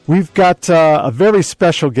We've got a very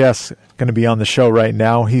special guest going to be on the show right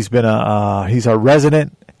now. He's been he's our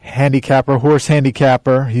resident handicapper, horse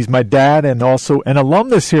handicapper. He's my dad and also an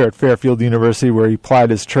alumnus here at Fairfield University, where he plied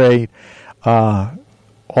his trade all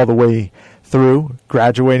the way through,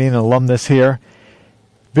 graduating an alumnus here.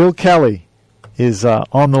 Bill Kelly is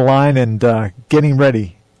on the line and getting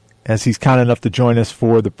ready, as he's kind enough to join us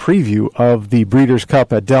for the preview of the Breeders'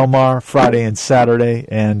 Cup at Del Mar Friday and Saturday.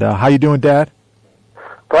 And how you doing, Dad?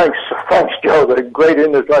 Thanks, Joe. A great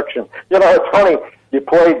introduction. You know, it's funny. You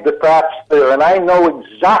played the craps there, and I know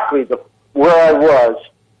exactly where I was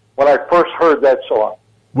when I first heard that song.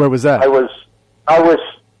 Where was that? I was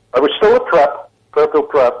still at Fairfield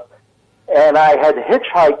Prep, and I had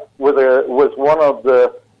hitchhiked with one of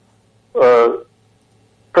the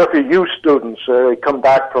Fairfield U students. They come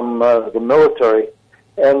back from the military,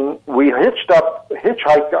 and we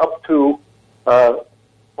hitchhiked up to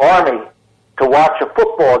Army to watch a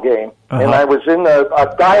football game, and I was in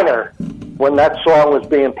a diner when that song was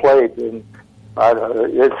being played, and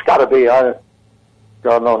it's got to be,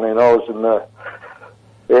 God only knows, in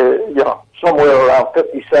somewhere around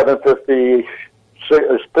 57,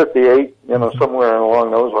 58, somewhere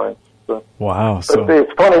along those lines. So, wow! So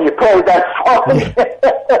it's funny you played that song.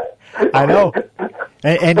 I know,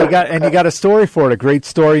 and you got a story for it, a great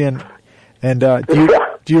story, and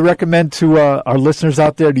do you recommend to our listeners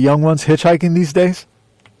out there, the young ones, hitchhiking these days?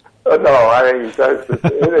 No,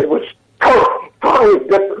 it was totally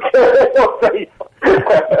different.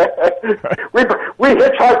 we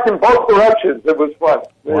hitchhiked in both directions. It was fun.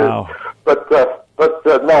 Wow! But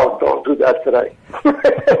no, don't do that today.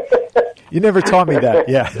 You never taught me that.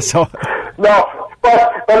 Yeah. So no,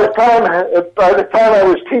 but by the time I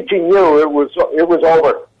was teaching you, it was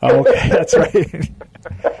over. Oh, okay, that's right.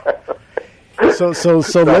 So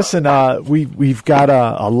listen, we've got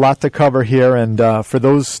a lot to cover here, and for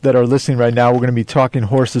those that are listening right now, we're going to be talking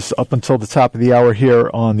horses up until the top of the hour here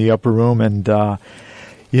on the Upper Room, and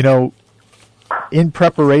in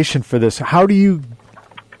preparation for this, how do you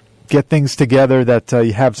get things together that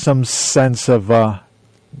you have some sense of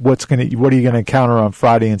what are you going to encounter on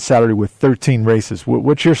Friday and Saturday with 13 races?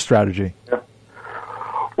 What's your strategy? Yeah.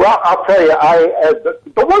 Well, I'll tell you,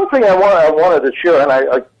 the one thing I wanted to share, and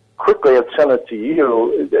I quickly had sent it to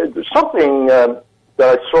you. There's something that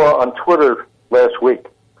I saw on Twitter last week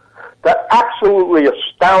that absolutely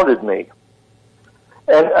astounded me,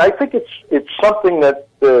 and I think it's something that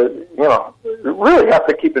really have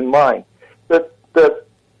to keep in mind that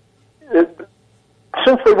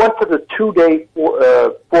since they went to the 2-day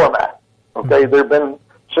format, okay,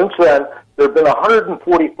 since then there have been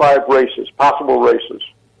 145 races, possible races.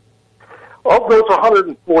 Of those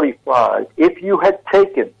 145, if you had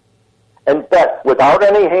taken and bet without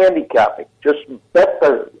any handicapping, just bet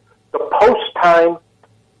the post time,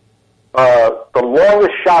 the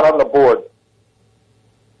longest shot on the board.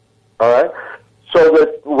 All right, so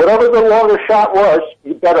that whatever the longest shot was,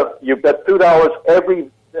 you bet $2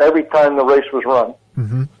 every time the race was run.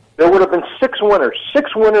 Mm-hmm. There would have been six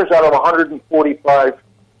winners out of 145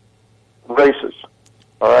 races.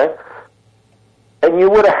 All right, and you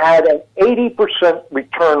would have had an 80%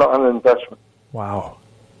 return on investment. Wow.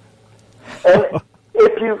 And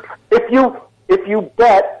if you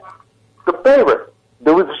bet the favorite,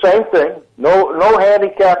 do the same thing. No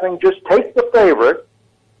handicapping. Just take the favorite,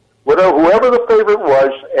 whoever the favorite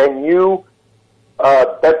was, and you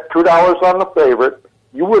bet $2 on the favorite.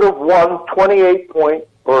 You would have won 29%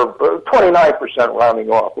 rounding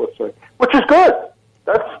off, let's say, which is good.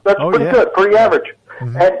 That's pretty good, pretty average.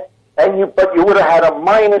 Mm-hmm. But you would have had a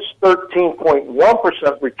minus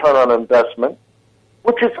 13.1% return on investment,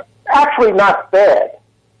 which is actually not bad.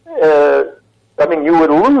 I mean, you would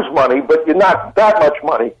lose money, but you're not that much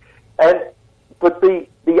money. But the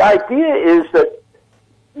idea is that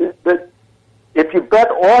if you bet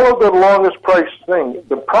all of the longest price thing,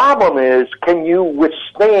 the problem is, can you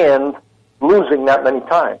withstand losing that many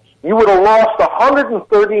times? You would have lost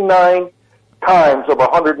 139 times of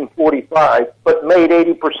 145, but made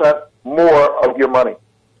 80% more of your money.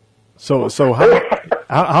 So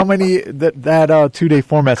how many that 2-day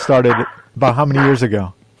format started about how many years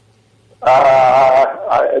ago?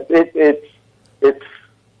 It's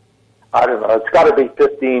I don't know. It's got to be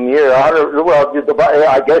 15 years.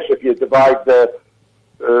 I guess if you divide the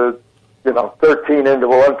 13 into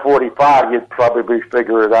 145, you'd probably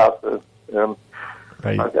figure it out.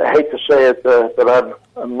 Right. I hate to say it, but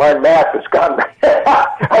my math has gone.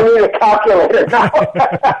 I need a calculator now.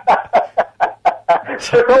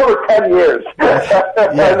 It's over 10 years.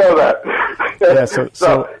 I know that. Yeah.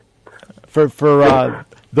 So for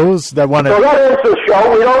those that want So to. that ends the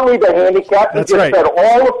show. We don't need the handicap. That's we just right. said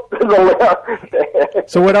all of the.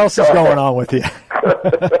 So what else is going on with you?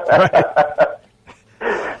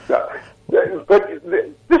 But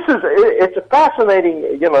it's a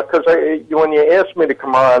fascinating, because when you asked me to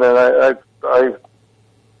come on, and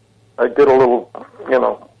I did a little,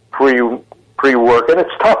 pre-work, and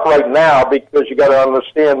it's tough right now because you got to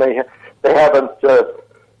understand they haven't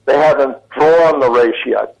drawn the race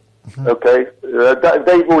yet. Mm-hmm. Okay,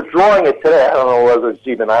 they were drawing it today. I don't know whether it's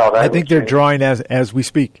even out. I think they're drawing as we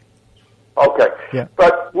speak. Okay, yeah,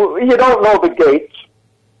 but you don't know the gates.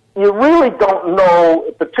 You really don't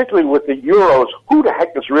know, particularly with the Euros, who the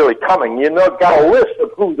heck is really coming. Got a list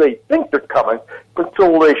of who they think they're coming, but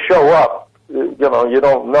until they show up, you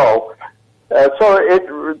don't know. So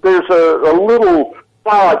there's a little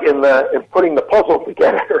fog in putting the puzzle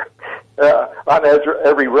together on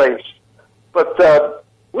every race. But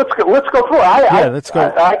let's go through. Let's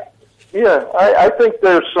go. I think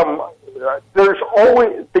there's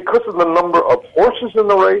always, because of the number of horses in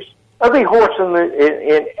the race. Every horse in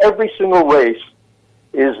every single race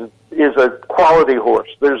is a quality horse.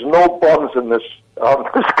 There's no bums in this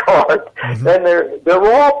card, mm-hmm. and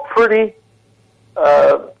they're all pretty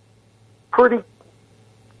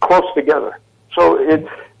close together. So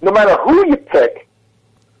no matter who you pick,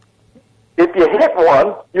 if you hit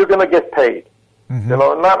one, you're going to get paid. Mm-hmm.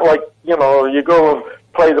 Not like you go and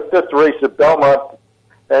play the fifth race at Belmont,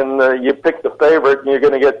 and you pick the favorite, and you're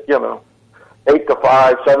going to get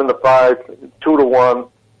 8-5, 7-5, 2-1.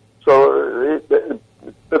 So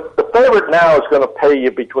the favorite now is going to pay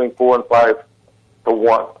you between 4 and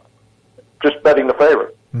 5-1, just betting the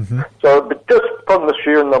favorite. Mm-hmm. So, but just from the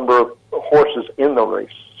sheer number of horses in the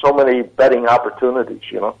race, so many betting opportunities,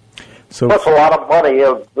 So plus a lot of money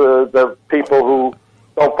of the people who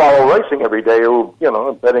don't follow racing every day, who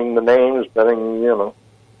betting the names, betting the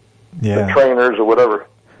trainers or whatever.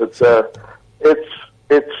 It's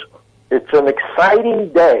an exciting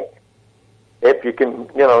day if you can,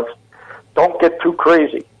 don't get too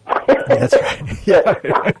crazy. That's right. Yeah.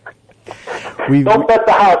 Don't bet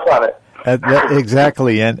the house on it.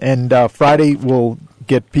 Exactly. And Friday we'll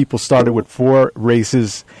get people started with 4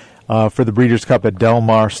 races for the Breeders' Cup at Del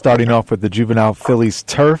Mar, starting off with the Juvenile Fillies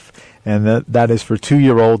Turf, and that is for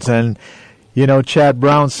 2-year-olds. And, Chad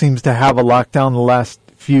Brown seems to have a lockdown the last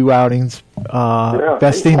few outings,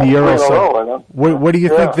 besting the Euro. So what do you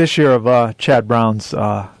think this year of Chad Brown's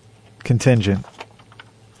contingent?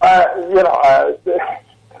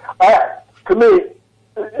 To me,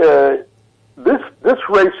 this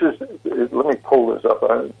race is. Let me pull this up.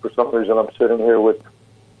 For some reason, I'm sitting here with.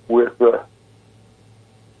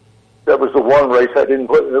 That was the one race I didn't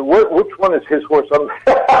put. Which one is his horse?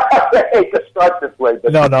 I hate to start this way.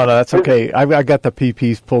 But no, that's okay. I got the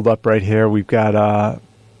PPs pulled up right here. We've got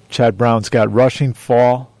Chad Brown's got Rushing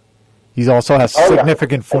Fall. He also has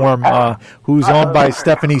significant form. Who's owned by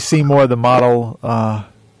Stephanie Seymour, the model.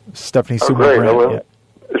 Stephanie Seymour. Brand,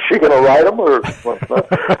 Is she going to ride him or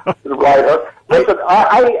ride her? Listen,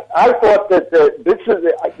 I thought that this is.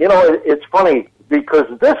 It's funny because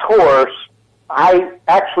this horse. I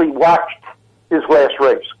actually watched his last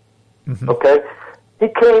race. Mm-hmm. Okay, he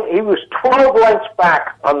was 12 lengths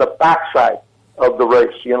back on the backside of the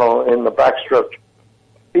race. In the backstroke.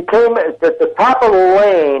 He came at the top of the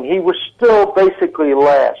lane. He was still basically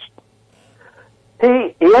last.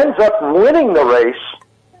 He ends up winning the race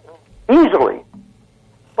easily,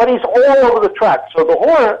 but he's all over the track. So the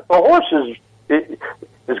horse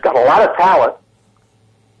has got a lot of talent.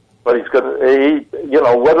 But he's going to,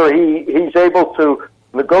 whether he's able to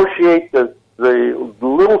negotiate the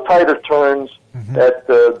little tighter turns mm-hmm. at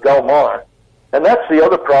Del Mar, and that's the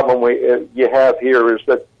other problem you have here is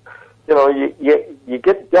that you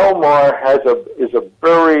get Del Mar is a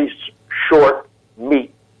very short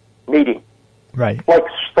meeting, right? Like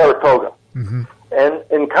Saratoga, mm-hmm.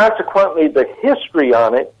 and consequently the history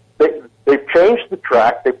on it. They've changed the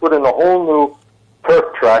track. They put in a whole new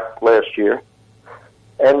turf track last year.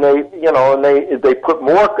 And they put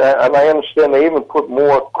more, and I understand they even put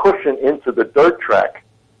more cushion into the dirt track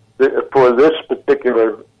for this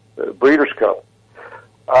particular Breeders' Cup.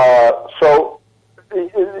 So,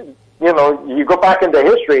 you go back into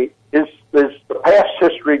history. Is the past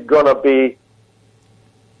history going to be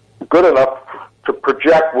good enough to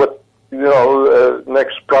project what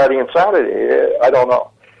next Friday and Saturday? I don't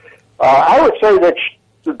know. I would say that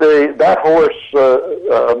that horse.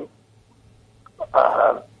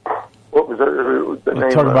 What was the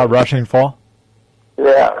name? Talking about Rushing Fall.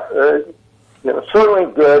 Yeah,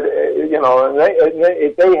 certainly good. And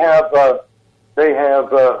they have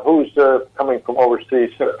who's coming from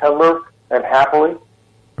overseas September and Happily.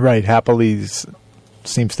 Right. Happily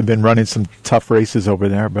seems to have been running some tough races over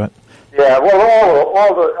there, but yeah. Well,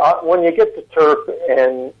 all the when you get to turf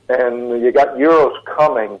and you got Euros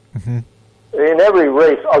coming in every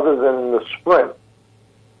race other than the sprint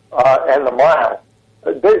and the mile,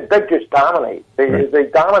 they just dominate. They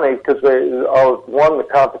dominate because they won the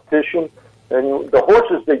competition, and the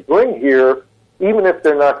horses they bring here, even if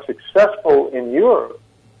they're not successful in Europe,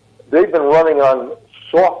 they've been running on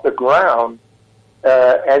softer ground.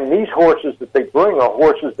 And these horses that they bring are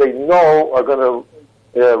horses they know are going to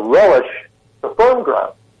relish the firm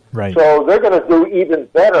ground. right. So they're going to do even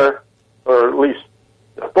better, or at least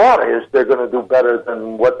the thought is they're going to do better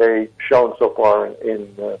than what they've shown so far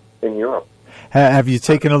in Europe. Have you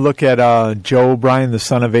taken a look at Joe O'Brien, the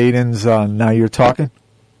son of Aiden's Now You're Talking?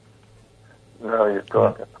 No, you're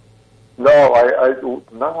talking. No, I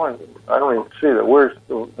don't even see that. Where's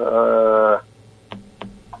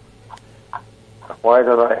why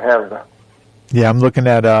did I have that? Yeah, I'm looking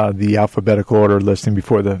at the alphabetical order listing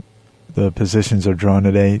before the positions are drawn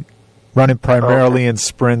today. Running primarily in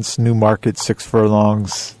sprints, Newmarket 6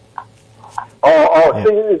 furlongs. Yeah.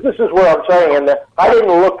 See, this is what I'm saying, and I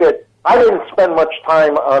didn't spend much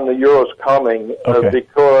time on the Euros coming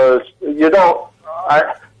because you don't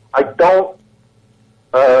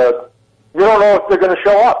know if they're going to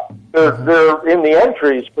show up. They're in the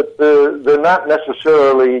entries, but they're not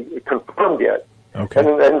necessarily confirmed yet. Okay.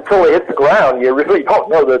 And until they hit the ground, you really don't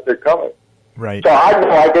know that they're coming. Right. So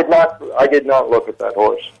I did not look at that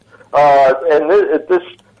horse. I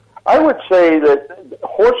would say that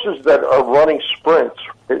horses that are running sprints,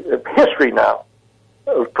 history now,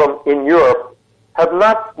 in Europe, have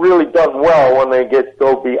not really done well when they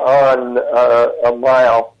go beyond a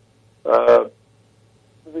mile. A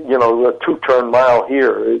 2-turn mile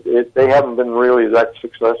here. They haven't been really that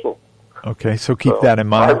successful. Okay, so keep that in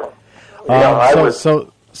mind.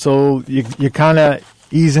 So you're kind of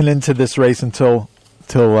easing into this race until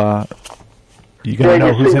you're going to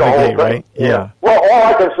know who's in the gate, right? Yeah. Well, all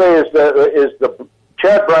I can say is the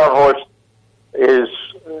Chad Brown horse is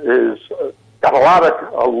got a lot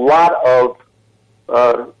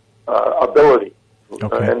of ability,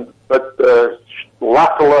 but a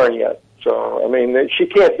lot to learn yet. So I mean, she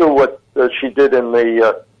can't do what she did in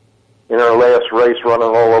her last race, running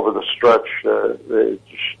all over the stretch.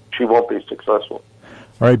 She won't be successful.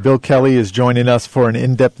 All right, Bill Kelly is joining us for an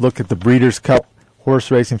in-depth look at the Breeders' Cup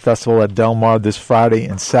Horse Racing Festival at Del Mar this Friday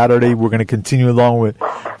and Saturday. We're going to continue along with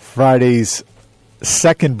Friday's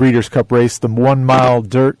second Breeders' Cup race, the 1 mile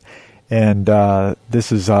dirt, and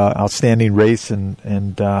this is an outstanding race.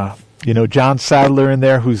 And John Sadler in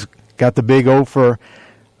there, who's got the big O for.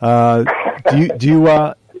 Do you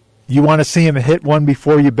want to see him hit one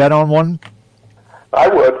before you bet on one? I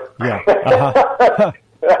would. Yeah. Uh-huh.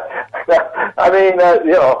 I mean,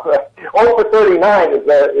 0 for 39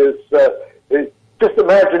 is just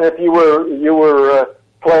imagine if you were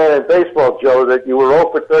playing in baseball, Joe, that you were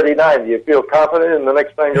 0 for 39. Do you feel confident in the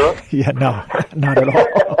next time you're up? Yeah, no, not at all.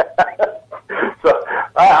 So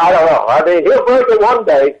I don't know. I mean, he'll break it one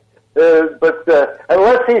day, but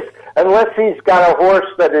unless he's got a horse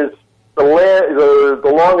that is the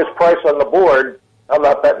longest price on the board, I'm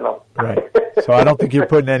not betting him. Right. So I don't think you're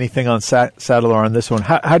putting anything on Sadler on this one.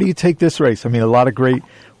 How do you take this race? I mean, a lot of great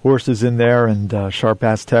horses in there, and Sharp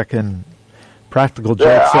Aztec and Practical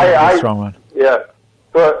Joke, a strong one. Yeah.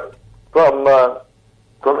 But from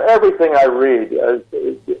everything I read,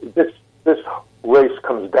 this race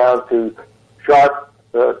comes down to Sharp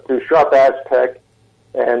Aztec,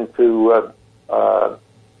 and to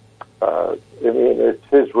it's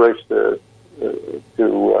his race to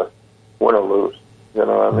win or lose. You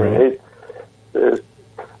know, I mean, the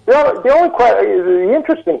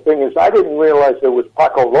interesting thing is I didn't realize there was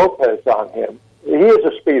Paco Lopez on him. He is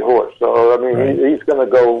a speed horse, so I mean, he's going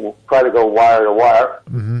to try to go wire to wire.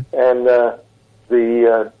 Mm-hmm. And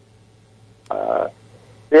the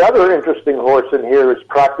other interesting horse in here is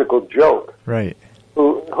Practical Joke, right?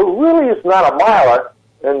 Who really is not a miler,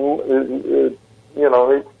 and he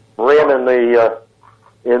ran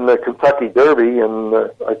in the Kentucky Derby,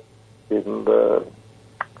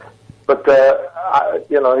 but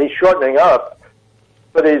he's shortening up.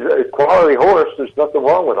 But he's a quality horse. There's nothing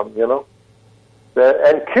wrong with him, you know.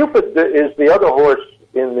 And Cupid is the other horse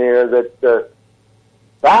in there that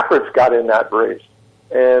Baffert's got in that race,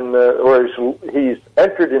 and he's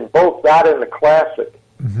entered in both that and the Classic.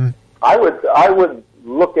 Mm-hmm. I would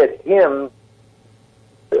look at him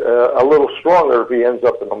a little stronger if he ends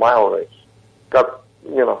up in the mile race.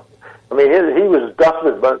 He was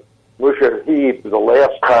dusted, but Musha Heeb the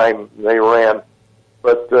last time they ran,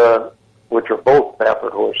 but which are both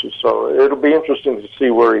Baffert horses. So it'll be interesting to see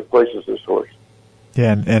where he places this horse.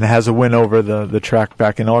 Yeah, and has a win over the track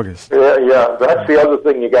back in August. Yeah. That's the other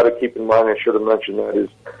thing you got to keep in mind. I should have mentioned that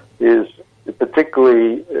is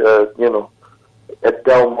particularly at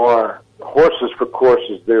Del Mar, horses for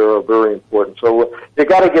courses there are very important. So you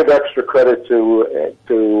got to give extra credit to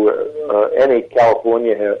any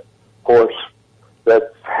California horse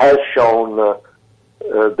that has shown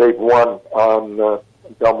they've won on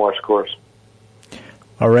Del Mar's course.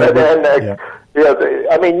 All right.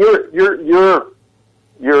 I mean, your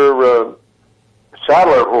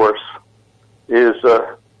Sadler horse is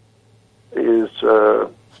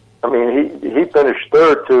I mean, he finished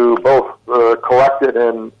third to both Collected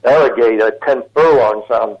and Arrogate at 10 furlongs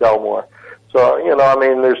on Del Mar. So, I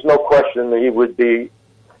mean, there's no question that he would be,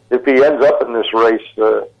 if he ends up in this race,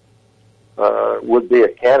 would be a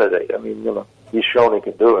candidate. I mean, he's shown he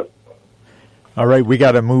can do it. All right, we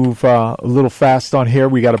got to move a little fast on here.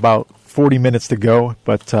 We got about 40 minutes to go,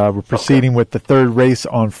 but we're proceeding with the third race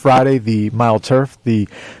on Friday, the Mile Turf, the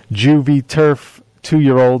Juvie Turf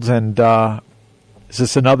 2-year-olds, and is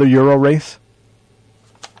this another Euro race?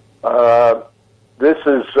 This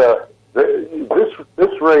is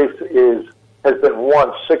this race has been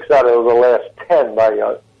won 6 out of the last 10 by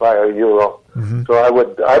a Euro. Mm-hmm. So I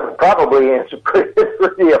would probably answer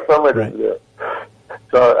pretty affirmative right there.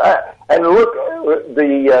 So and look,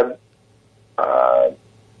 the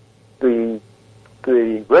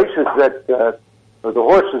races that or the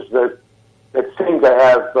horses that seem to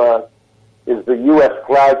have is the U.S.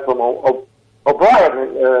 flag from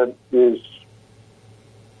O'Brien is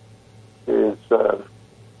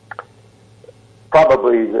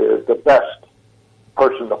probably the best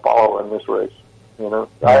person to follow in this race.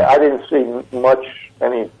 I didn't see much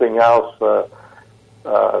anything else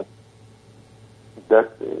that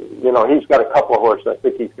he's got a couple of horses. I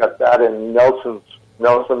think he's got that and Nelson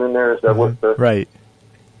in there. Is that what the right?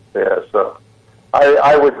 Yeah. So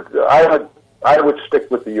I would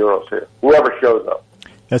stick with the Euros here. Whoever shows up.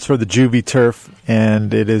 That's for the Juvie Turf,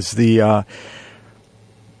 and it is the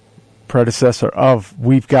predecessor of.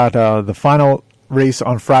 We've got the final race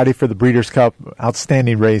on Friday for the Breeders' Cup.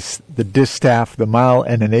 Outstanding race. The Distaff, the mile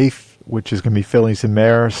and an eighth, which is going to be fillies and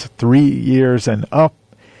mares, 3 years and up.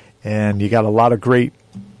 And you got a lot of great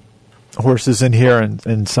horses in here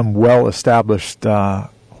and some well-established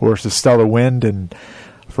horses. Stellar Wind and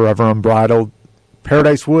Forever Unbridled.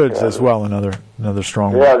 Paradise Woods as well, another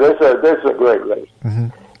strong one. Yeah, this is a great race. Mm-hmm.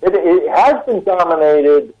 It has been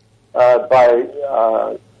dominated by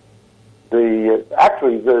the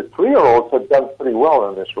 3-year-olds have done pretty well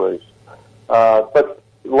in this race. But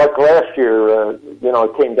like last year,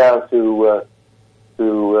 it came down to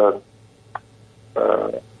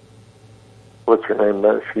what's her name?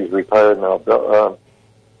 She's retired now.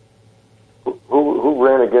 Who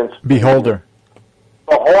ran against Beholder?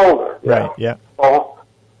 Beholder, yeah. Right? Yeah.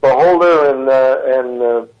 Beholder and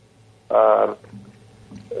the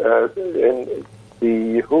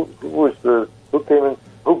who came in?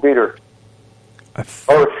 Who beat her?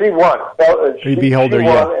 She won. Beholder, she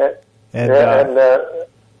won, yeah. And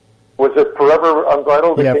was it Forever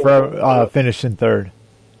Unbridled? Yeah, Forever finished in third.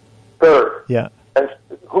 Third. Yeah. And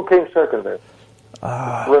who came second then?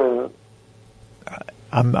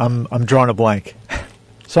 I'm drawing a blank.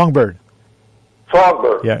 Songbird.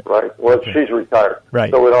 Yeah. Right. Well, okay. She's retired.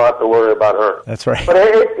 Right. So we don't have to worry about her. That's right. But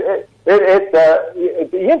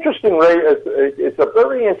the interesting race. It's a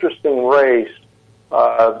very interesting race.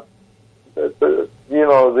 The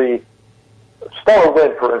Stellar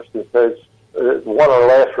Wind, for instance, has won her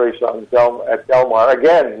last race at Del Mar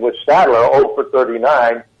again with Sadler 0 for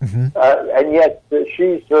 39, and yet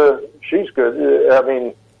she's good. I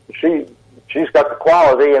mean, she's got the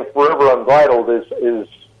quality, and Forever Unbridled is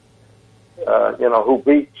who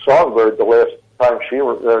beat Songbird the last time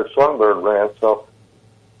Songbird ran. So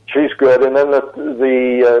she's good, and then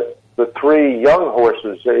the 3 young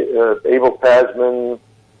horses, Abel Tasman,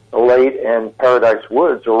 Elate, and Paradise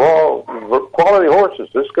Woods, are all quality horses.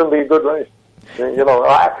 This is going to be a good race.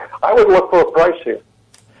 I would look for a price here.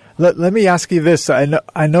 Let me ask you this.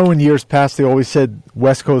 I know in years past they always said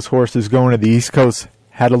West Coast horses going to the East Coast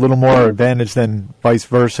had a little more advantage than vice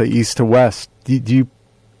versa, East to West. Do you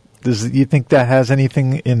think that has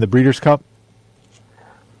anything in the Breeders' Cup?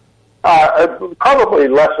 Probably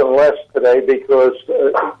less and less today because,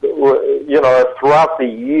 throughout the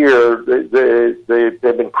year, they've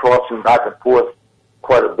been crossing back and forth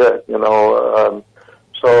quite a bit,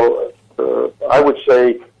 So I would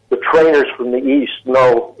say the trainers from the East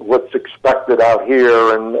know what's expected out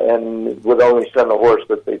here and would only send a horse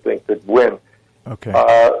that they think could win. Okay.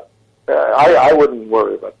 I wouldn't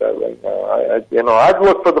worry about that right now. I'd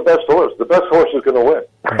look for the best horse. The best horse is going to win.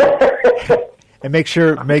 And make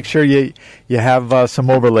sure you have some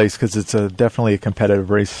overlays, because it's definitely a competitive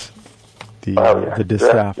race. The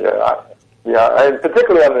distaff. Yeah, and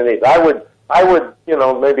particularly underneath. I would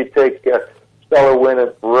maybe take Stellar Win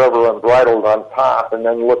and Forever Unbridled on top, and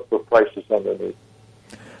then look for prices underneath.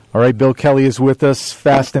 All right, Bill Kelly is with us.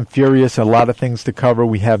 Fast and Furious, a lot of things to cover.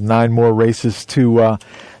 We have 9 more races to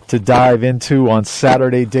dive into on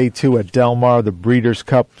Saturday, day 2 at Del Mar. The Breeders'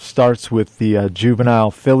 Cup starts with the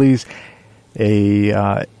juvenile fillies,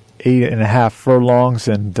 8.5 furlongs,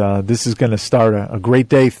 and this is going to start a great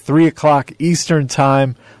day. 3 o'clock Eastern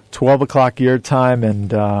time, 12 o'clock your time,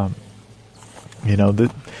 and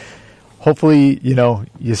hopefully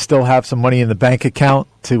you still have some money in the bank account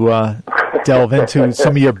to delve into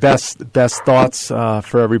some of your best thoughts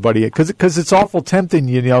for everybody, because it's awful tempting.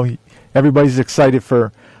 Everybody's excited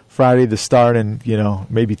for Friday to start, and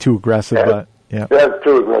maybe too aggressive, but yeah,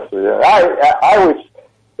 too aggressive. Yeah, I was,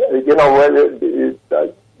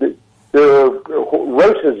 the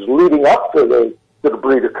races leading up to the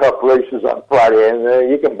Breeder Cup races on Friday, and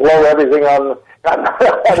you can blow everything on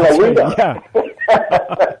the lead up.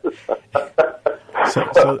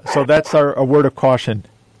 So that's our word of caution.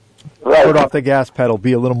 Right. Put off the gas pedal.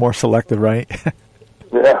 Be a little more selective, right?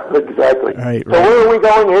 Yeah, exactly. Right. So where are we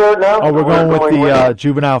going here now? Oh, we're going with the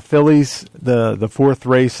juvenile fillies, the fourth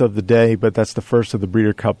race of the day, but that's the first of the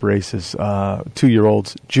Breeder Cup races.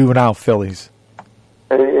 2-year-olds, juvenile fillies.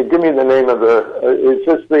 Give me the name of it's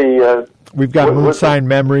just the... We've got Moonsign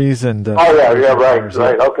Memories and...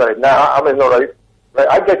 right. Okay. Now,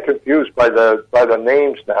 I get confused by the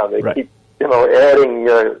names now. They keep, adding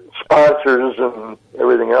sponsors and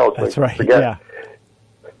everything else. That's right, yeah.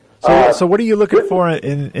 So what are you looking for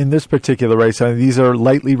in this particular race? These are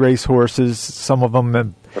lightly raced horses. Some of them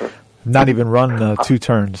have not even run 2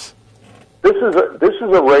 turns. This is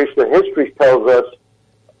a race that history tells us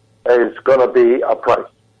is going to be a price.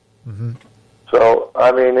 Mm-hmm. So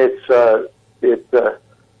I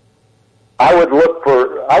would look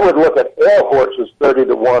at all horses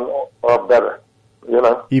 30-1 or better.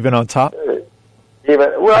 Even on top. Even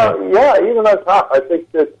on top. I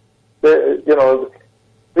think that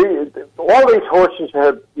all these horses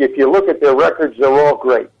have. If you look at their records, they're all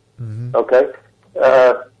great. Mm-hmm. Okay.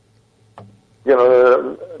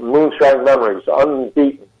 Moonshine Memories,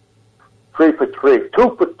 unbeaten, 3 for 3,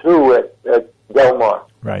 2 for 2 at Del Mar.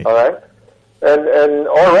 Right. All right. And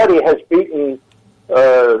already has beaten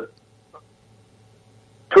 2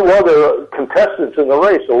 other contestants in the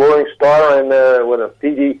race, Alluring Star and a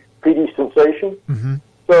PD Sensation. Mm-hmm.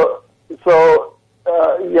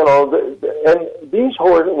 And these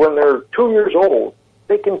horses, when they're 2 years old,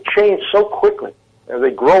 they can change so quickly. And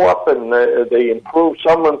they grow up and they improve.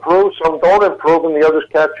 Some improve, some don't improve, and the others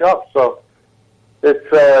catch up. So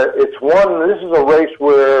it's one. This is a race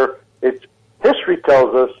where history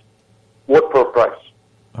tells us look for a price.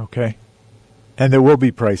 Okay, and there will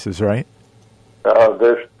be prices, right?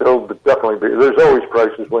 There'll definitely be. There's always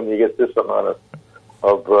prices when you get this amount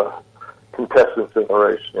of contestants in the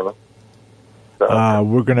race. So,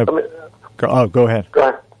 we're gonna. Go ahead. Go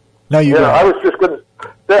ahead. No, you. I was just gonna.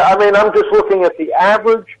 I'm just looking at the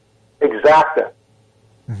average exacta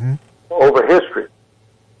over history.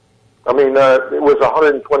 It was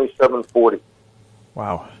 127.40.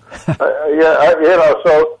 Wow. So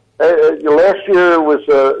last year was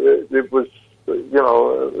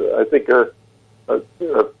I think a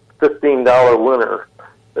 $15 winner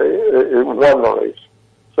won the race.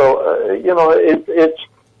 So it's.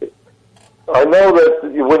 I know that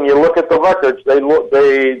when you look at the records, they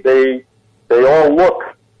all look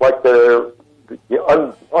like they're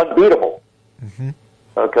unbeatable. Mm-hmm.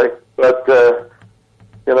 Okay, but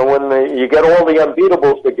when you get all the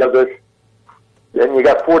unbeatables together, and you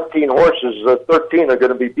got 14 horses, 13 are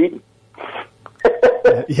going to be beaten.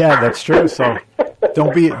 Yeah, that's true. So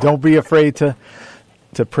don't be afraid to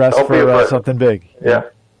press for something big. Yeah.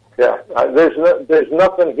 There's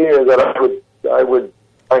nothing here that I would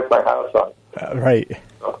bank my house on. Right.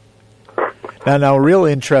 Now, real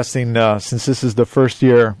interesting. Since this is the first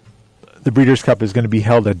year, the Breeders' Cup is going to be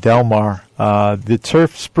held at Del Mar. The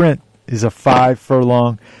Turf Sprint is a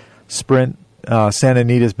 5-furlong sprint. Santa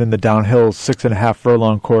Anita's been the downhill 6.5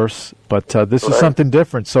 furlong course, but this is something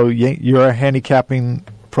different. So your handicapping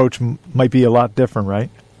approach might be a lot different, right?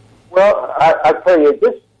 Well, I tell you,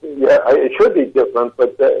 it should be different,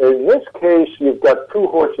 but in this case, you've got 2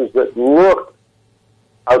 horses that look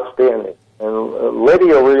outstanding, and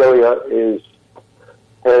Lady Aurelia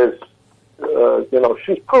has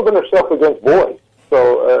she's proven herself against boys.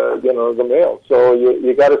 So the male. So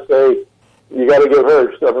you got to say, you got to give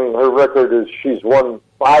her. I mean, her record is she's won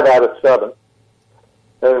 5 out of 7,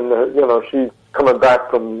 and she's coming back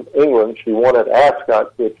from England. She won at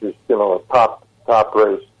Ascot, which is a top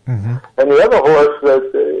race. Mm-hmm. And the other horse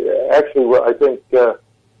that actually I think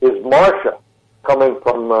is Marcia, coming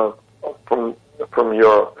from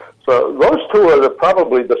Europe. So those two are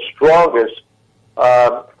probably the strongest.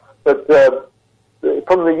 But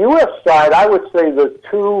from the U.S. side, I would say the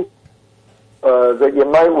two that you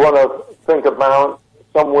might want to think about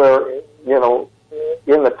somewhere,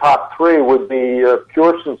 in the top 3 would be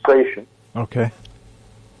Pure Sensation. Okay.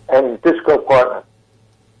 And Disco Partner.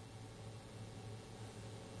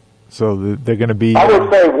 So they're going to be. I would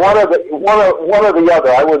say one or the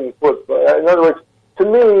other. I wouldn't put. In other words, to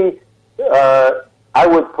me, I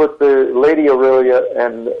would put the Lady Aurelia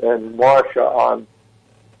and Marcia on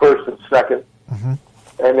first and second, mm-hmm.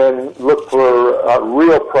 and then look for a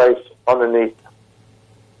real price underneath.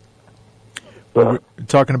 But we're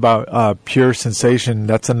talking about Pure Sensation.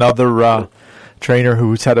 That's another trainer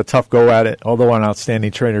who's had a tough go at it, although an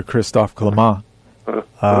outstanding trainer, Christophe Clement.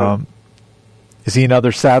 Mm-hmm. Is he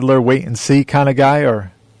another Sadler wait and see kind of guy,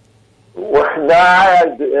 or? Well,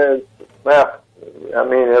 I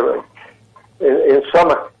mean, in some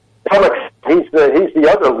he's the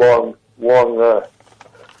other long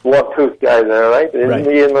tooth guy there, right? Isn't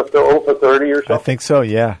he in the 0 for 30 or something? I think so.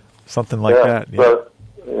 Yeah, something like that. Yeah. But,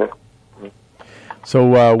 yeah. So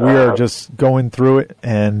we are just going through it,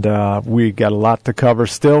 and we got a lot to cover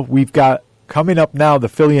still. We've got coming up now the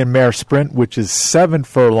Filly and Mare Sprint, which is 7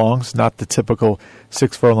 furlongs, not the typical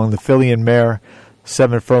 6 furlong. The Filly and Mare,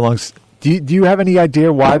 7 furlongs. Do you have any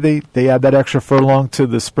idea why they add that extra furlong to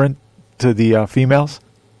the sprint to the females?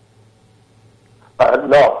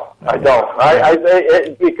 No, I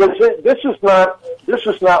don't. Because this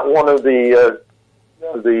is not one of the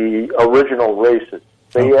original races.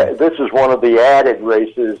 This is one of the added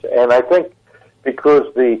races, and I think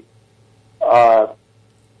because the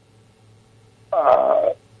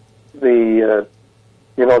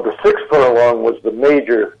 6 furlong was the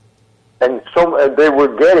major, and they were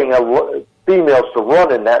getting females to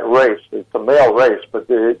run in that race. It's a male race, but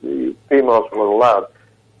the females were allowed,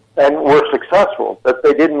 and were successful. But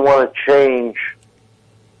they didn't want to change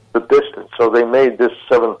the distance, so they made this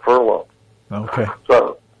 7 furlong. Okay.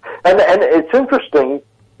 So, and it's interesting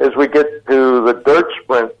as we get to the dirt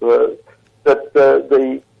sprint that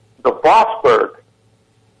the Vosburg,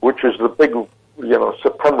 which is the big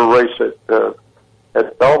September race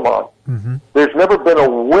at Belmont. Mm-hmm. There's never been a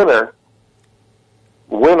winner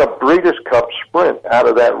win a Breeders' Cup sprint out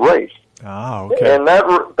of that race. Ah, okay. And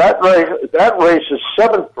that race is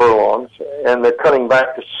 7 furlongs, and they're cutting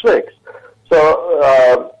back to 6.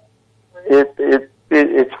 So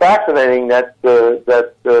it's fascinating that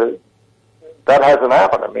hasn't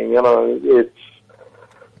happened. I mean,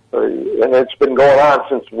 it's been going on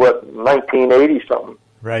since 1980 something.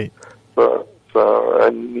 Right. So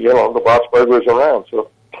and the Vosburg was around. So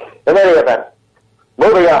in any event,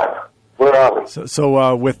 moving on. Where are we?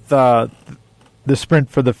 So with the sprint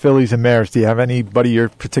for the fillies and mares, do you have anybody you're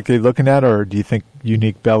particularly looking at, or do you think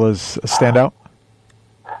Unique Bella's a standout?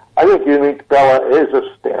 I think Unique Bella is a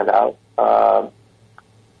standout.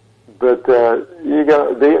 But you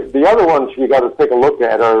got the other ones you got to take a look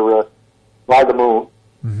at are By the Moon,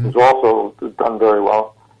 mm-hmm. who's also done very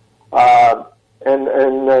well, and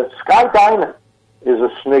Sky Diamond is a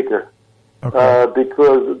sneaker. Okay.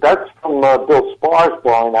 Because that's from Bill Sparr's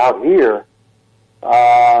blind out here.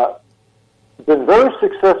 Been very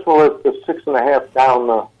successful at the 6.5 down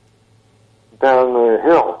the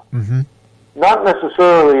hill. Mm-hmm. Not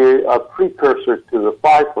necessarily a precursor to the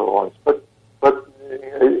 5 furlongs, but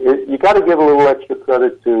you got to give a little extra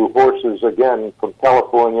credit to horses again from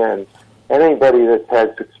California and anybody that's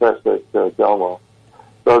had success at Delmar.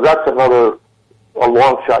 So that's a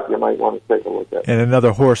long shot you might want to take a look at. And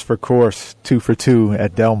another horse for course, 2 for 2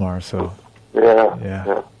 at Delmar. So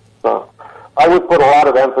yeah. So I would put a lot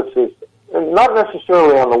of emphasis, and not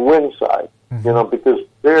necessarily on the win side, mm-hmm. Because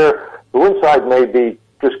the win side may be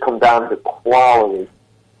just come down to quality.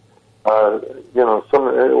 Some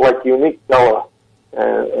like Unique Bella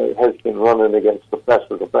has been running against the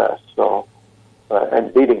best of the best, so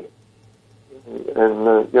and beating, and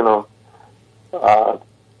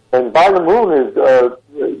and By the Moon is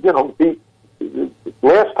beat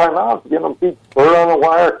last time out. Beat Bird on the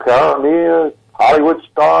Wire, Caramia, Hollywood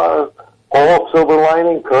Star, Paul Silver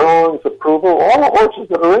Lining, Curlin's Approval. All the horses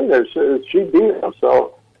that are in there, she beat them.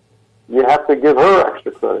 So you have to give her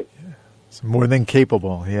extra credit. It's more than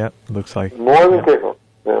capable. Yeah, looks like more than capable.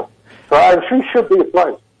 Yeah. So she should be a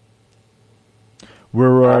prize.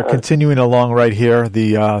 We're continuing along right here.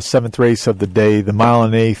 The seventh race of the day, the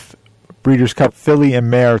 1.8 Breeders' Cup Filly and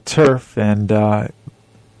Mare Turf, and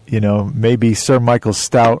maybe Sir Michael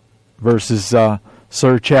Stout versus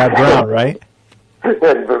Sir Chad Brown, right?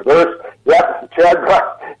 Chad Brown.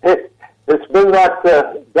 It's been that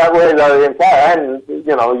way the entire. And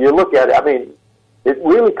you look at it. I mean, it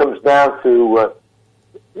really comes down to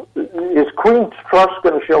is Queen's Trust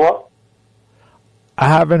going to show up? I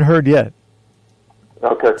haven't heard yet.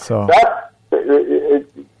 Okay, so that's the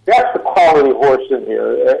quality horse in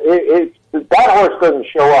here. That horse doesn't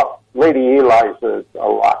show up. Lady Eli's a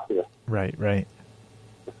lot here. Right.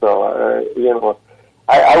 So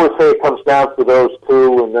I would say it comes down to those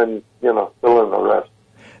two, and then fill in the rest.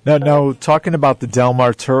 Now, talking about the Del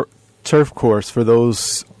Mar turf course for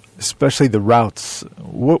those, especially the routes.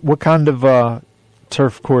 What kind of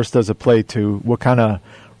turf course does it play to? What kind of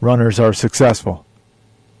runners are successful?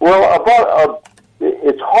 Well,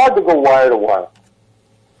 it's hard to go wire to wire.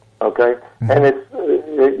 Okay, and it's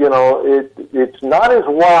not as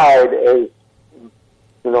wide as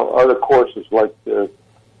other courses like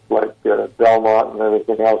Belmont and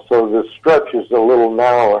everything else. So the stretch is a little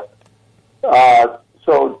narrower.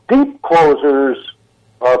 So deep closers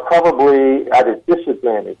are probably at a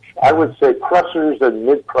disadvantage. I would say pressers and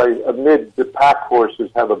mid the pack horses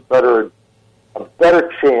have a better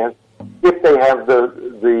chance if they have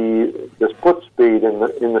the foot speed in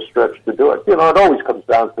the stretch to do it. It always comes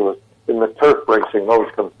down to it in the turf racing. It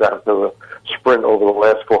always comes down to the sprint over the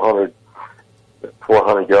last 400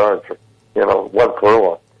 yards. 1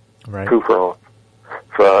 furlong, right. 2 furlongs.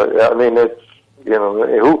 So I mean, it's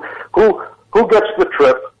who gets the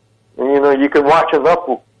trip. And, you can watch enough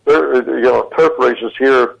turf races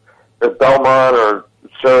here at Belmont or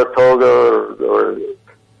Saratoga or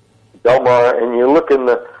Del Mar, and you look in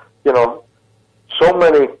the so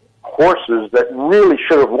many horses that really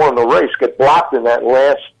should have won the race get blocked in that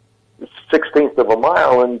last 16th of a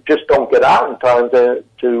mile and just don't get out in time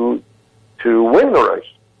to win the race.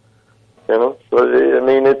 So I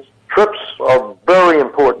mean, trips are very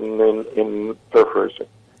important in turf racing.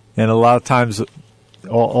 And a lot of times,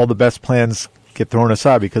 all the best plans get thrown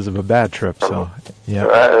aside because of a bad trip. So,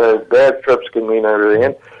 yeah, bad trips can mean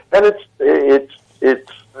everything, and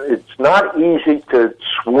it's not easy to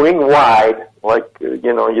swing wide like they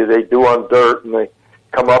do on dirt, and they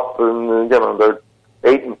come up and they're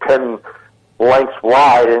 8 and 10 lengths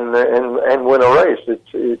wide and win a race.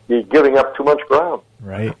 You're giving up too much ground.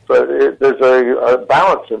 Right. So there's a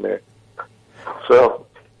balance in there. So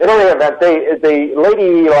in any event, the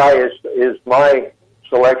Lady Eli is my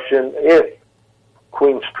selection if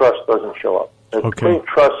Queen's Trust doesn't show up. If Queen's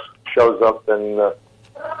Trust shows up, then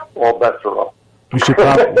all bets are off.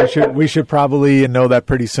 We should probably know that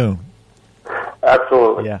pretty soon.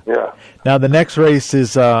 Absolutely. Yeah. Now the next race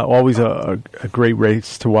is always a great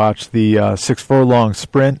race to watch. The 6 furlong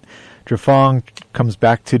sprint. Drefong comes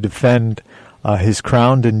back to defend his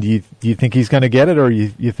crown, and do you think he's going to get it, or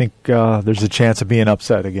you think there's a chance of being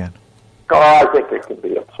upset again? Oh, I think it can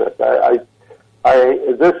be upset.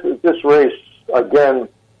 This race again.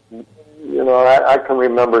 I can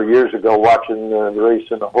remember years ago watching the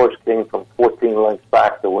race, and the horse came from 14 lengths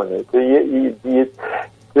back to win it.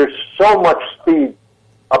 There's so much speed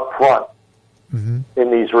up front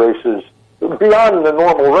in these races beyond the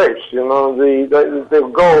normal race. They'll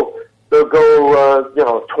go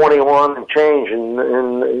 21 and change, and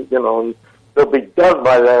they'll be done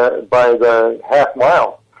by the half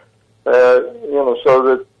mile.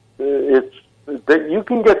 So that you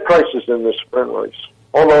can get prices in this sprint race.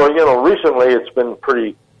 Although recently it's been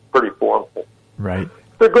pretty formful. Right.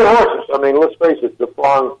 They're good horses. I mean, let's face it.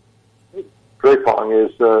 Drefong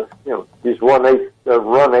is he's run 8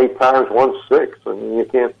 times, won 6. I mean, you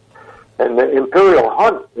can't. And the Imperial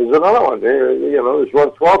Hunt is another one. He's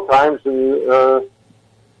run 12 times, and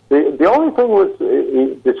the only thing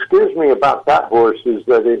that scares me about that horse is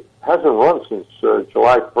that it hasn't run since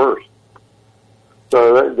July 1st.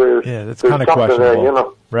 So that's kind of questionable. There,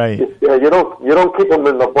 right? Yeah, you don't keep them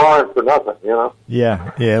in the barn for nothing,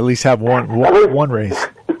 Yeah. At least have one race.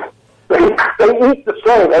 They eat the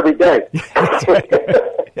same every day. That's right.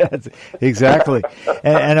 Yes, exactly.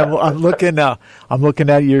 And I'm looking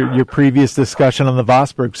at your previous discussion on the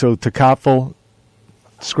Vosburg. So Tocopfel,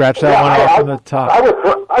 scratch that one off from the top. I would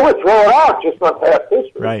throw it out just on past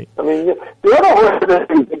history. Right. I mean, the other horse that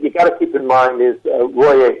you got to keep in mind is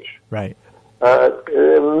Roy H. Right.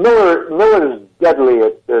 Miller's deadly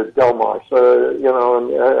at Del Mar. So and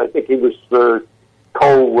I think he was the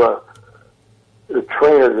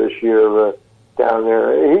trainer this year down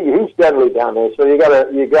there. He's deadly down there. So you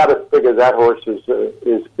gotta figure that horse is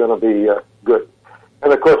going to be good.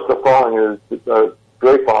 And of course, the falling is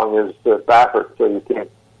Great Falling is backward, so you can't.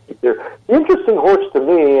 The interesting horse to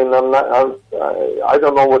me, and I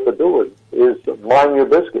don't know what to do with, is Mind Your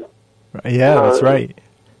Biscuit. Yeah, that's right.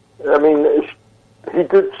 I mean, he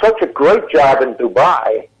did such a great job in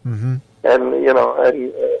Dubai, Mm-hmm. and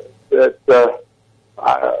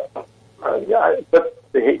but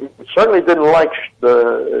he certainly didn't like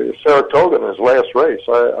the Saratoga in his last race.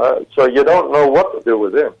 So you don't know what to do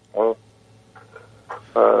with him.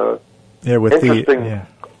 Yeah, with interesting.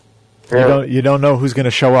 You don't know who's going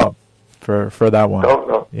to show up for that one. Don't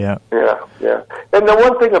know. Yeah. And the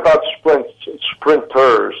one thing about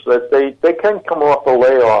sprinters that they can come off a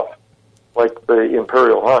layoff like the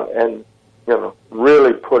Imperial Hunt and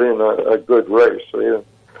really put in a good race. So,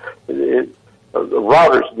 the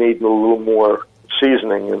routers need a little more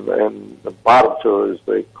seasoning, and the bottom two, as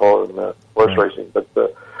they call it in horse racing. But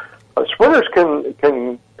sprinters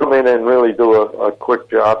can come in and really do a quick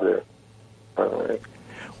job there.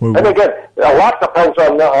 And again, a lot depends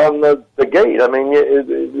on the gate. I mean,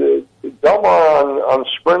 Del Mar on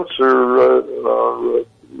sprints you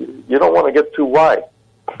don't want to get too wide.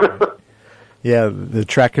 Yeah, the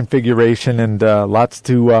track configuration and lots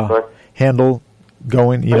to handle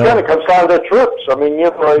going. Again, it comes down to trips. I mean,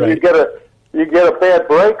 right. you get a bad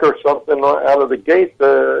break or something out of the gate.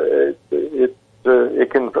 It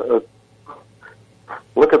can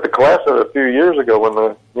look at the Classic a few years ago when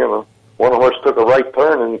one horse took a right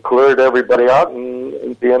turn and cleared everybody out,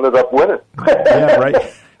 and he ended up winning. Yeah, right.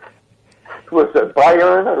 Was it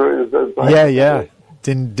Bayern or is it Bayern? Yeah.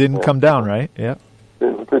 Didn't come down, right? Yeah.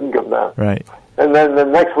 Didn't come down. Right. And then the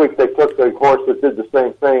next week they took the horse that did the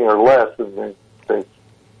same thing or less, and they took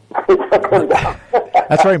him down.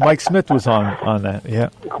 That's right. Mike Smith was on that. Yeah.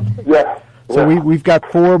 Yeah. So we've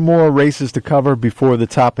got 4 more races to cover before the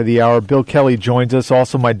top of the hour. Bill Kelly joins us,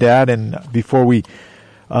 also my dad, and before we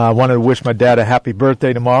wanted to wish my dad a happy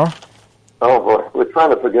birthday tomorrow. Oh boy, we're trying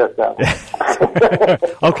to forget that one.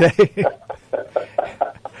 Okay.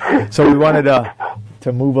 So we wanted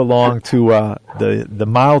to move along to the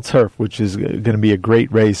Mile Turf, which is going to be a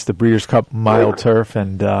great race, the Breeders' Cup Mile Turf,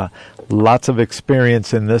 and lots of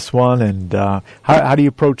experience in this one. And how do you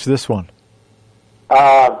approach this one?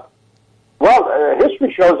 Well,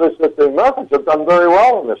 history shows us that the Americans have done very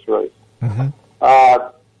well in this race. Mm-hmm.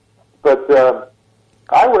 But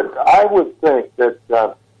I would think that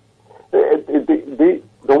the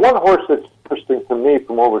one horse that's interesting to me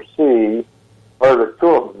from overseas are the two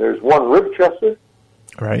of them. There's one Ribchester,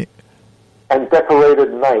 right, and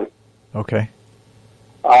Decorated Knight. Okay.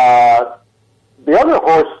 The other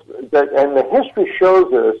horse and the history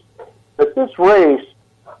shows us that this race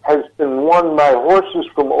has been won by horses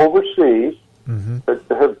from overseas mm-hmm. that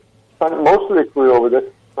have spent most of their career over there,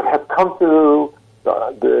 but have come to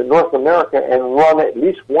the North America and run at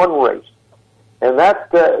least one race. And that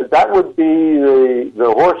would be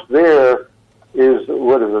the horse there is,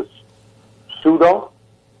 what is it, Pseudo?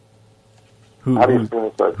 How do you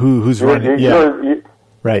pronounce that? Who's running?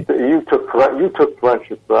 Right. You took French.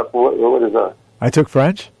 What is that? I took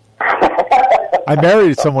French? I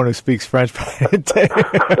married someone who speaks French. That's right.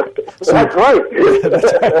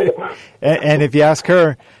 That's right. And if you ask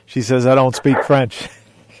her, she says, I don't speak French.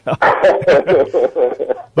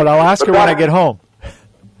 But I'll ask her when I get home.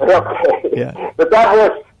 Okay. Yeah. But that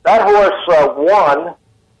horse won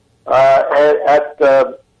at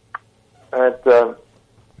the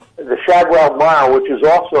Shadwell Mile, which is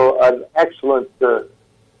also an excellent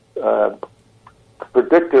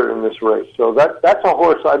predictor in this race. So that's a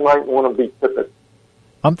horse I might want to be tipping.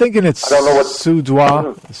 I'm thinking it's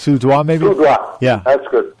Soudois, maybe? Soudois. Yeah. That's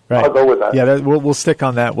good. Right. I'll go with that. Yeah, we'll stick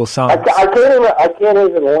on that. We'll sound. I can't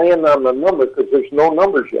even land on the number because there's no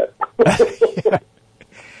numbers yet. Yeah.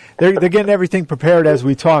 They're getting everything prepared as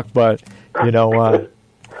we talk, but the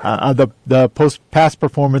past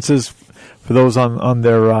performances for those on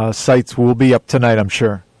their sites will be up tonight, I'm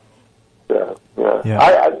sure. Yeah.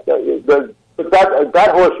 But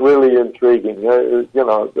that horse really intriguing.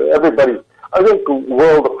 Everybody. I think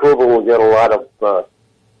world approval will get a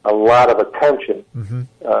lot of attention, mm-hmm.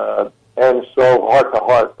 And so heart to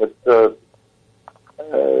heart. But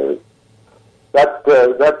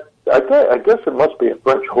I guess it must be a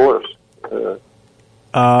French horse.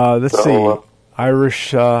 Let's see,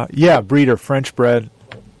 Irish, breeder, French bred.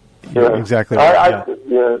 Yeah, exactly. Right.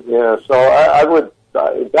 So I would.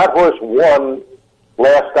 That horse won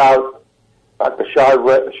last out at the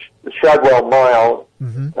Shadwell Mile,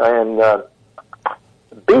 mm-hmm. and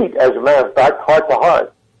beat, as a matter of fact, Heart to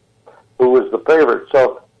Heart, who was the favorite.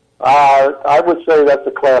 So I would say that's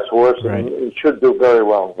a class horse, and it should do very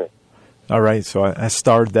well here. All right, so I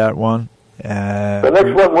starred that one. The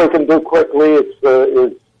next one we can do quickly is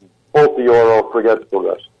both the Oro, forget the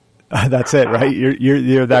rest. That's it, right?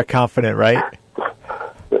 You're that confident, right?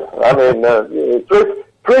 I mean, 3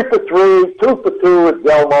 for 3, 2 for 2 at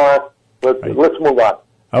Del Mar. Let's move on.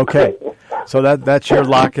 Okay, so that's your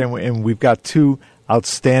lock, and we've got 2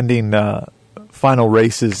 outstanding final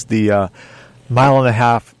races: the mile and a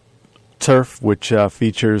half turf, which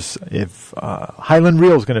features Highland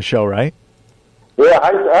Reel is going to show, right? Yeah,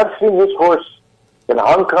 I've seen this horse in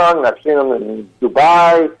Hong Kong. I've seen him in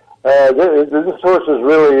Dubai. This horse is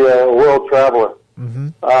really a world traveler. Mm-hmm.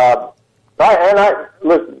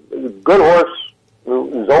 Listen, good horse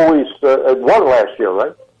is always won last year,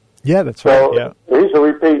 right? Yeah, that's so right. Yeah, he's a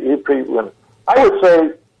repeat winner. I would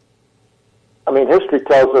say, I mean, history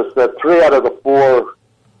tells us that 3 out of the 4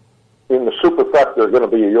 in the superfecta are going to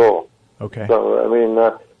be a Euro. Okay. So I mean,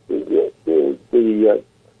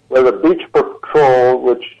 the Beach Patrol,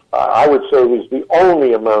 which I would say was the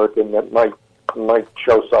only American that might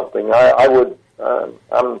show something. I don't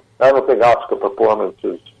think Oscar Performance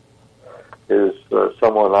is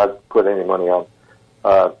someone I'd put any money on.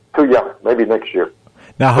 Too young, maybe next year.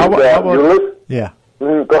 Now, how about yeah?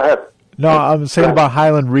 Go ahead. No, I'm saying about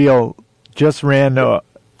Highland Reel. Just ran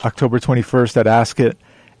October 21st at Ascot,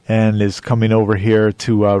 and is coming over here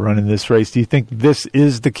to run in this race. Do you think this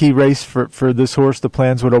is the key race for this horse? The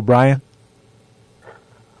plans with O'Brien?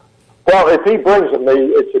 Well, if he brings it,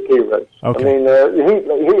 it's a key race. Okay. I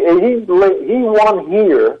mean, he won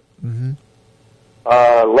here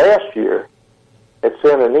last year at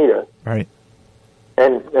Santa Anita, right?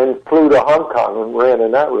 And flew to Hong Kong and ran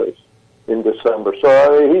in that race in December.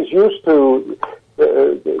 So he's used to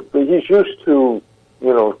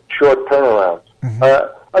short turnarounds. Mm-hmm.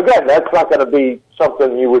 Again, that's not going to be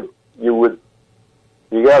something you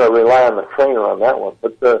got to rely on the trainer on that one.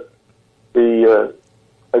 But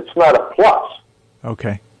it's not a plus.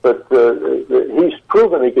 Okay. But he's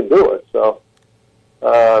proven he can do it. So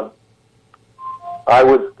I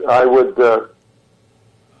would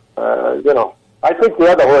I think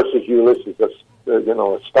the other horse is Ulysses, a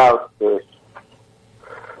stout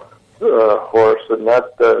horse, and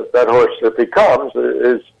that horse, if he comes,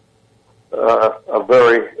 is a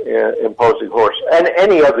very imposing horse. And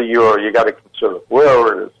any other Euro you got to consider,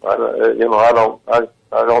 wherever it is. I don't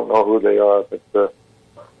know who they are, but they're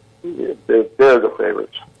the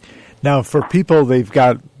favorites. Now, for people, they've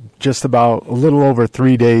got just about a little over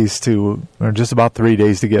 3 days just about 3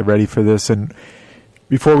 days to get ready for this. And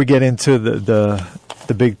before we get into the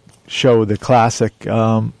big show, the Classic,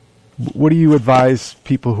 what do you advise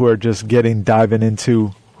people who are just diving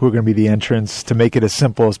into who are going to be the entrants to make it as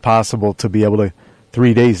simple as possible to be able to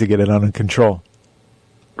 3 days to get it under control?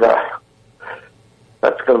 Yeah,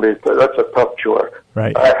 that's a tough chore.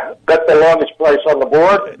 Right. Bet the longest price on the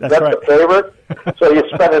board. That's right. The favorite. So you're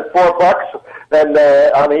spending $4 and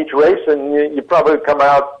on each race, and you probably come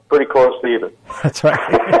out pretty close to even. That's right.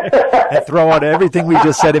 And throw out everything we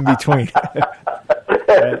just said in between.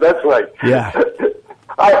 Right. That's right. Yeah.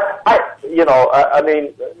 I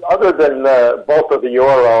mean, other than both of the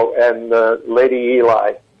Euro and Lady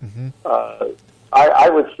Eli, I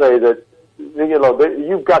would say that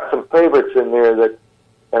you've got some favorites in there that,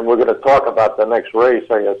 and we're going to talk about the next race.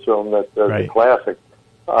 I assume that right. The Classic.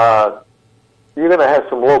 You're going to have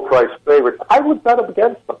some low price favorites. I would bet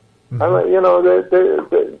against them.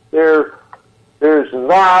 There's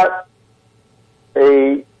not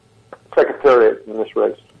a Secretariat in this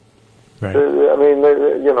race. Right. I mean,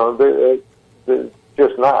 they're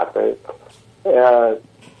just not. Even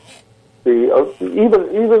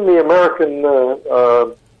the American.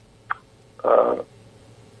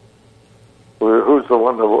 Who's the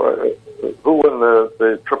one who won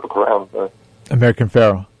the Triple Crown? American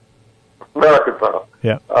Pharoah. American Pharoah.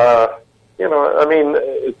 Yeah. I mean,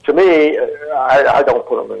 to me, I don't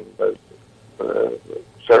put him in the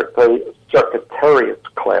Secretariat's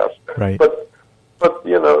class. Right. But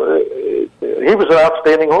he was an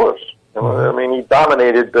outstanding horse. I mean, he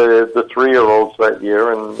dominated the 3-year-olds that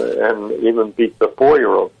year, and even beat the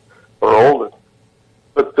 4-year-olds or older.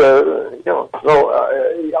 But so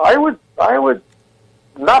I would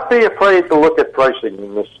not be afraid to look at pricing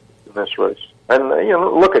in this race. And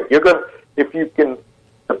look at if you can.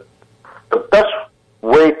 The best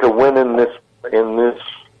way to win in this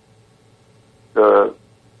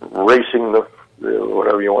racing,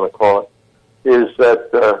 whatever you want to call it, is that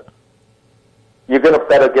you're going to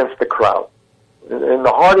bet against the crowd. And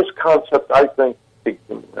the hardest concept, I think,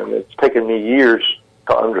 and it's taken me years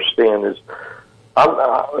to understand, is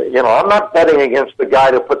I'm not betting against the guy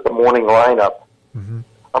to put the morning line up. Mm-hmm.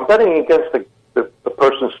 I'm betting against the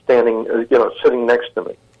person standing, sitting next to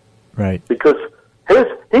me. Right. Because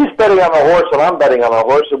he's betting on a horse and I'm betting on a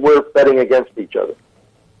horse, and we're betting against each other.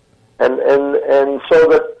 And so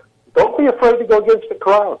that don't be afraid to go against the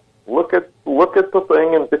crowd. Look at the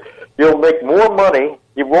thing, and you'll make more money.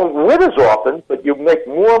 You won't win as often, but you'll make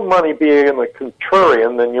more money being a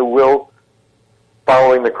contrarian than you will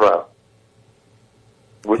following the crowd,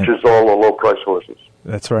 which is all the low price horses.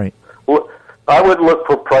 That's right. Well, I would look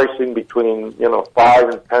for pricing between 5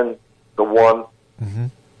 and 10 to 1, mm-hmm.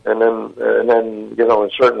 and then in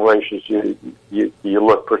certain races you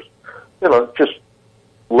look for just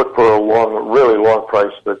look for a really long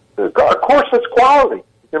price. That of course it's quality.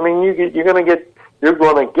 I mean you're going to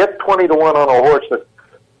get 20 to 1 on a horse that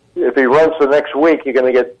if he runs the next week you're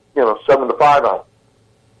going to get 7 to 5 on.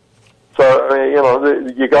 So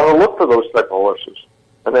you got to look for those type of horses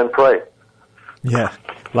and then pray. Yeah,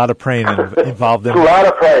 a lot of praying involved in a lot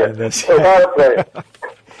of praying. This. A lot of praying.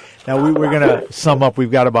 Now we're going to sum up. We've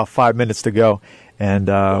got about 5 minutes to go, and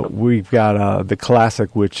we've got the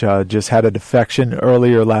Classic, which just had a defection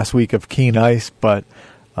earlier last week of Keen Ice, but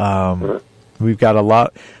we've got a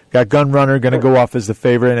lot. Got Gun Runner going to go off as the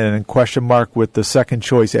favorite, and in question mark with the second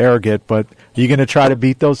choice Arrogate. But are you going to try to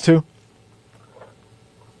beat those two?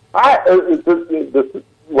 I would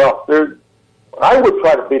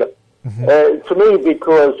try to beat them. Mm-hmm. To me,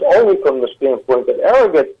 because only from the standpoint that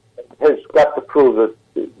Arrogate has got to prove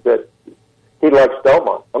that he likes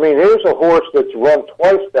Belmont. I mean, here's a horse that's run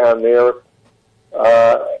twice down there,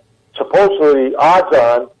 supposedly odds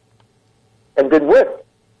on, and didn't win.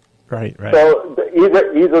 Right. So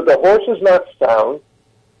either the horse is not sound,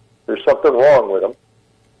 there's something wrong with him,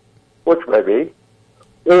 which may be,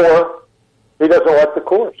 or he doesn't like the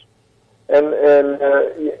course. And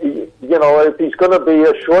if he's going to be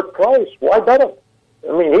a short price, why bet him?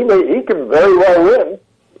 I mean, he can very well win,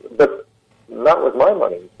 but not with my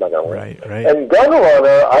money. He's not going to win. Right. And Gun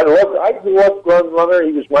Runner, I loved Gun Runner.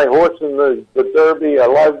 He was my horse in the Derby. I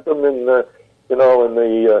loved him in the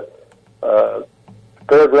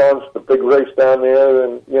Fairgrounds, the big race down there.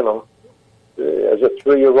 And as a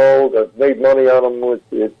 3-year-old, I've made money on him with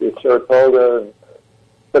Saratoga.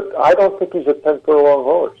 But I don't think he's a 10-furlong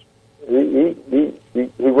horse. He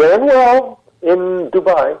ran well in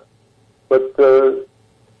Dubai, but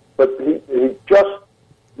he just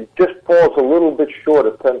falls a little bit short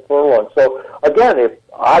of 10 furlongs. So again, if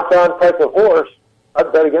odds-on type of horse,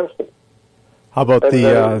 I'd bet against him. How about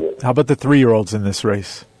the 3-year-olds in this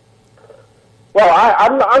race? Well,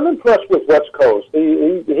 I'm impressed with West Coast.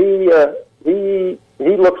 He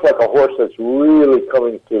looks like a horse that's really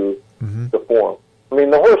coming to the form. I mean,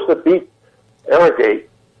 the horse that beat Arrogate.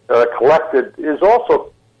 Collected is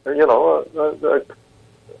also,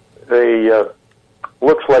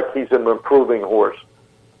 looks like he's an improving horse.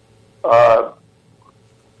 But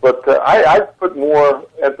I put more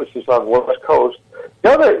emphasis on West Coast.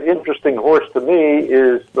 The other interesting horse to me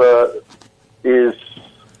is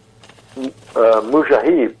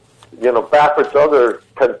Mujahid. Baffert's other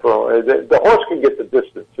 10 furlong. The horse can get the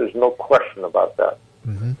distance. There's no question about that.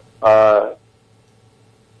 Mm-hmm.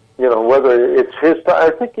 Whether it's his time. I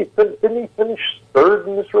think didn't he finish third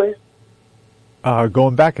in this race?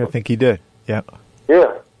 Going back, I think he did. Yeah.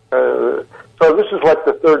 Yeah. So this is like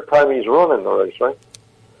the third time he's run in the race, right?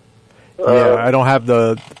 Yeah, I don't have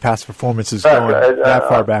the past performances going that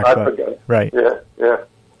far back. I forget. Right. Yeah.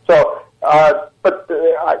 So, but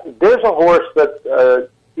there's a horse that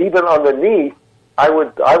even underneath, I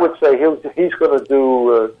would say he's going to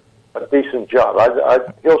do a decent job.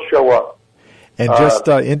 He'll show up. And just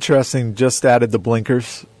interesting, just added the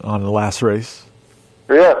blinkers on the last race.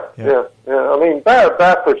 Yeah. I mean,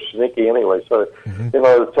 Baffert's sneaky anyway, so, it's an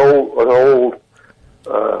old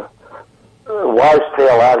wise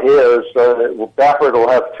tale out here is Baffert will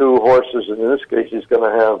have 2 horses, and in this case he's going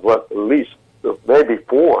to have, at least, maybe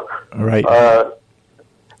 4. Right.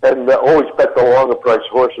 And always bet the longer price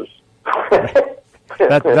horses.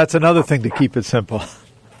 That's another thing to keep it simple.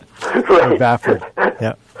 Right. Baffert.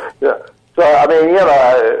 Yeah. Yeah. So, I mean,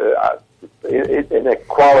 in a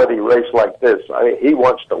quality race like this, he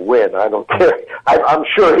wants to win. I don't care. I'm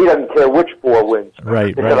sure he doesn't care which 4 wins.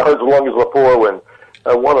 Right. As long as the 4 win,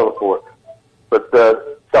 one of the 4. But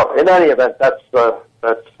so, in any event, that's who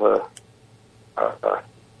I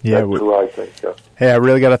think. Yeah. Hey, I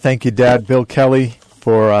really got to thank you, Dad, Bill Kelly,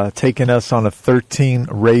 for taking us on a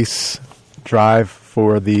 13-race drive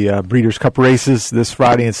for the Breeders' Cup races this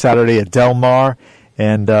Friday and Saturday at Del Mar.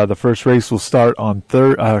 And the first race will start on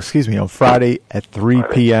Friday at 3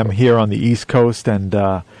 p.m. here on the East Coast. And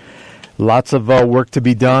lots of work to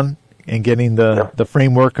be done and getting the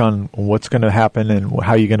framework on what's going to happen and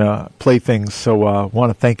how you're going to play things. So I want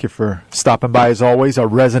to thank you for stopping by, as always, our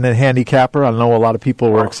resident handicapper. I know a lot of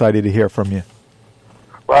people were excited to hear from you.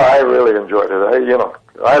 Well, I really enjoyed it.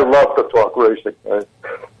 I love to talk racing.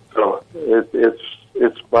 So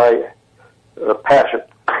it's my passion.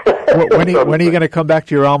 When are you going to come back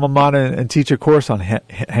to your alma mater and teach a course on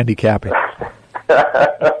handicapping?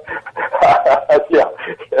 Yeah,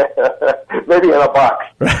 maybe in a box.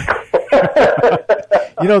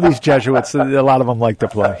 These Jesuits, a lot of them like to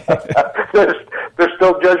play. There's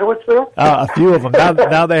still Jesuits there? A few of them.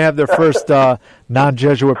 Now they have their first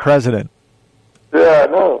non-Jesuit president. Yeah,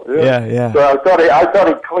 no. Yeah. So I thought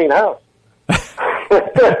he'd clean house.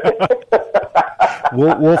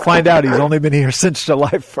 We'll find out. He's only been here since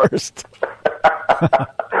July 1st.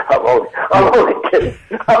 I'm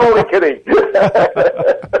only kidding.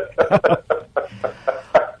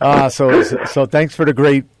 So thanks for the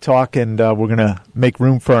great talk, and we're going to make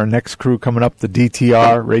room for our next crew coming up, the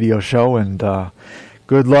DTR radio show, and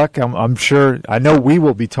good luck. I'm sure, I know we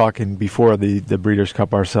will be talking before the Breeders'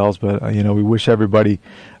 Cup ourselves, but we wish everybody,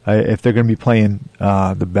 if they're going to be playing,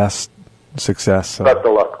 the best success. Best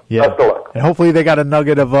of luck. Yeah. Best of luck. And hopefully they got a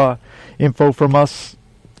nugget of info from us.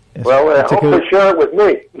 Well, hopefully share it with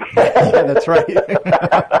me. Yeah, that's right.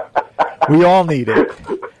 We all need it.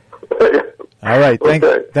 All right.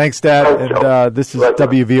 Thanks, Dad. And this is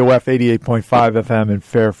WVOF 88.5 FM in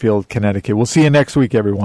Fairfield, Connecticut. We'll see you next week, everyone.